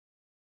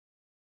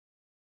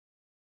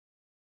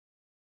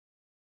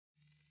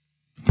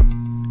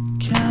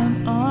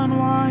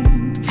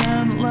unwind,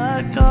 can't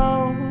let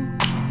go.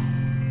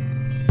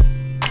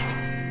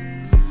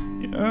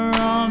 You're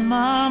on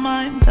my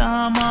mind,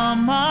 I'm on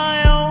my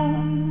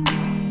own.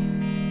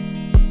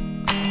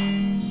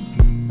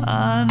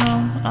 I know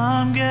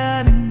I'm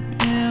getting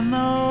in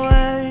the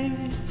way.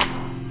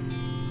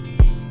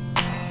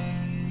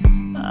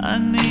 I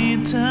need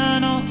to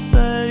know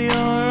that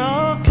you're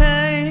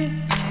okay.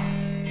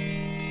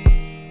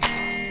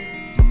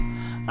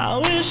 I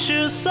wish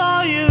you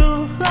saw you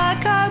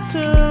like I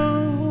do.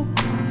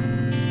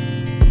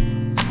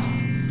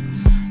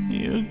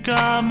 You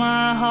got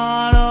my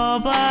heart all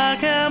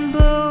black and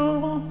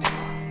blue.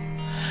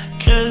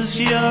 'Cause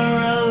you're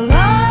a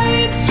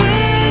light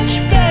switch,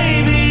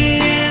 baby,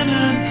 in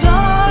a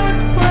dark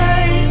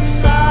place.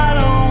 I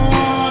don't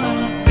wanna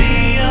be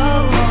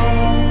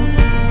alone.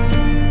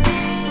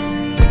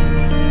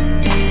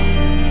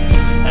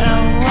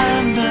 And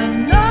when the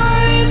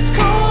night's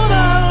cold,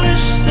 I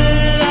wish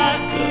that I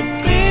could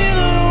be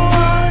the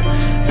one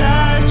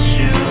that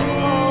you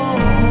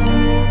hold.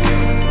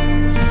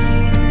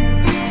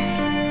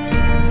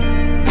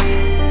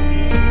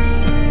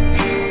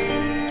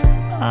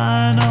 I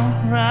know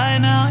right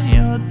now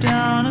you're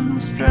down and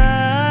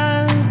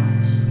stressed,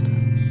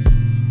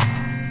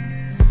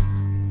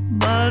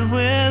 but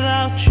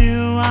without you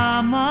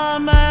I'm a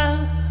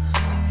mess.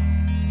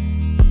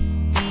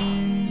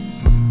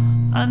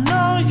 I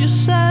know you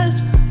said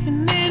you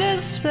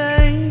needed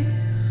space.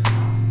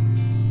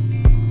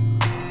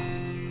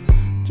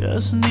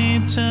 Just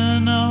need to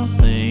know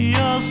that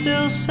you're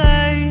still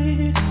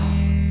safe.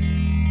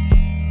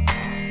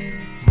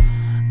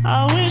 I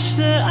wish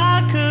that I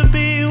could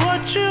be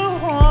what you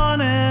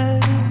wanted.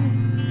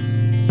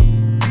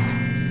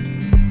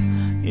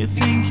 You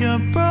think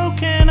you're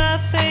broken, I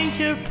think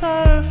you're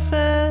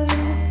perfect.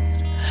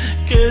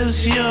 'Cause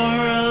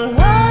you're a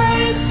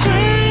light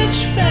switch,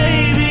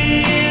 baby,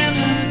 in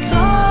a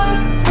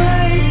dark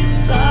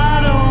place. I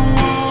don't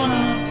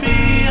wanna be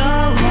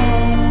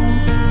alone.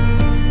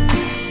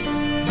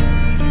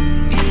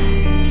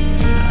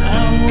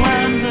 And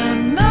when the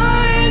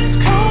night's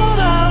cold,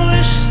 I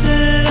wish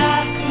that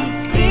I could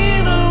be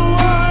the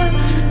one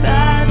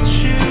that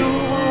you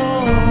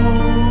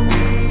hold.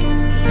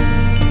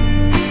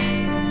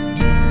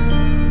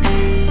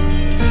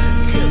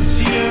 'Cause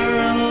you're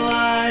a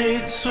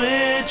light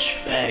switch,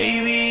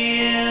 baby,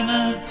 in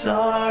a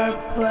dark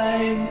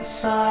place.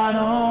 I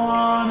don't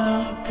wanna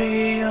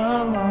be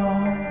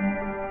alone.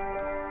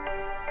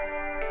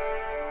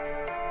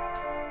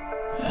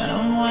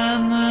 And when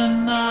the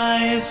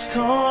night's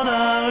cold,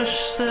 I wish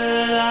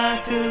that I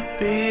could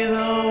be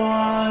the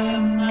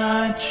one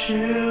that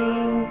you